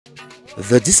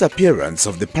The disappearance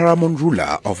of the paramount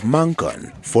ruler of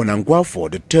Mankon,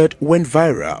 Fonangwafo III, went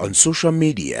viral on social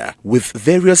media, with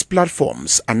various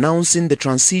platforms announcing the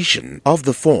transition of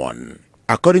the phone.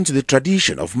 According to the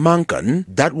tradition of Mankon,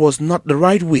 that was not the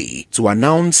right way to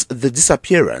announce the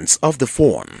disappearance of the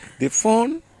phone. The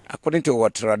phone, according to our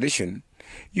tradition,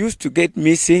 used to get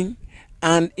missing,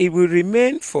 and it will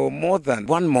remain for more than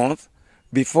 1 month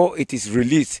before it is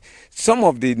released. Some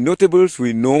of the notables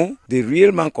will know, the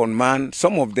real Mankon man,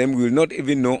 some of them will not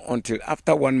even know until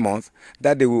after 1 month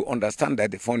that they will understand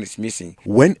that the phone is missing.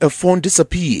 When a phone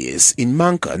disappears in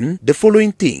Mankon, the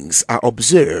following things are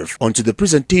observed until the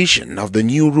presentation of the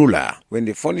new ruler. When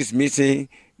the phone is missing,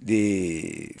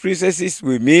 the princesses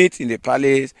will meet in the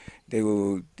palace. They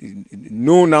will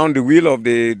know now the will of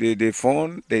the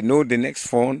phone. They know the next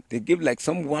phone. They give like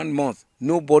some 1 month.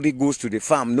 Nobody goes to the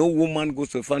farm. No woman goes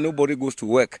to the farm. Nobody goes to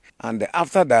work. And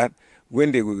after that,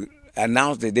 when they will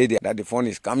announce the day that the phone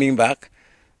is coming back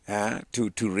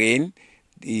to reign,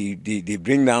 they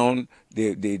bring down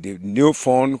the new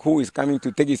phone who is coming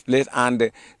to take its place.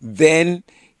 And then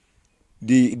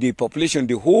the population,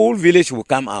 the whole village will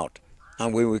come out.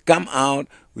 And when we come out,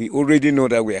 we already know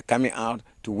that we are coming out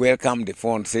to welcome the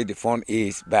phone, say the phone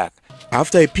is back.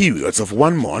 After a period of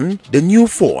 1 month, the new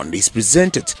phone is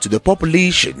presented to the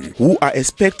population, who are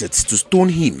expected to stone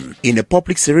him in a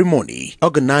public ceremony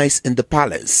organized in the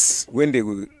palace. When they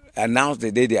will announce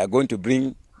the day they are going to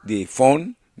bring the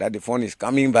phone, that the phone is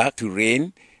coming back to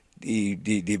reign,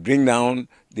 they bring down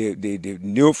the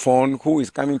new phone who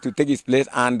is coming to take its place,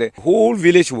 and the whole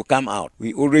village will come out.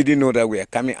 We already know that we are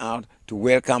coming out to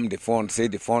welcome the phone, say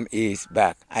the phone is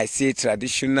back. I say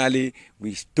traditionally,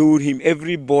 we stone him,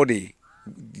 everybody,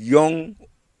 young,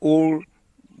 old,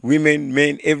 women,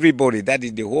 men, everybody, that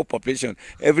is the whole population.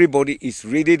 Everybody is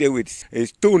ready there with a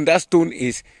stone. That stone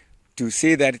is to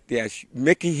say that they are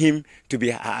making him to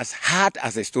be as hard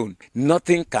as a stone.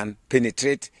 Nothing can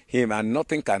penetrate him and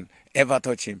nothing can ever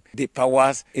touch him. The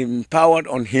powers empowered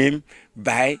on him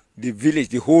by the village,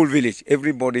 the whole village.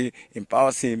 Everybody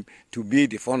empowers him to be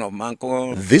the phone of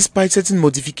Mankon. Despite certain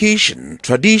modification,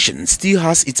 tradition still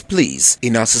has its place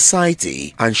in our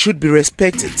society and should be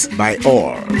respected by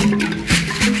all.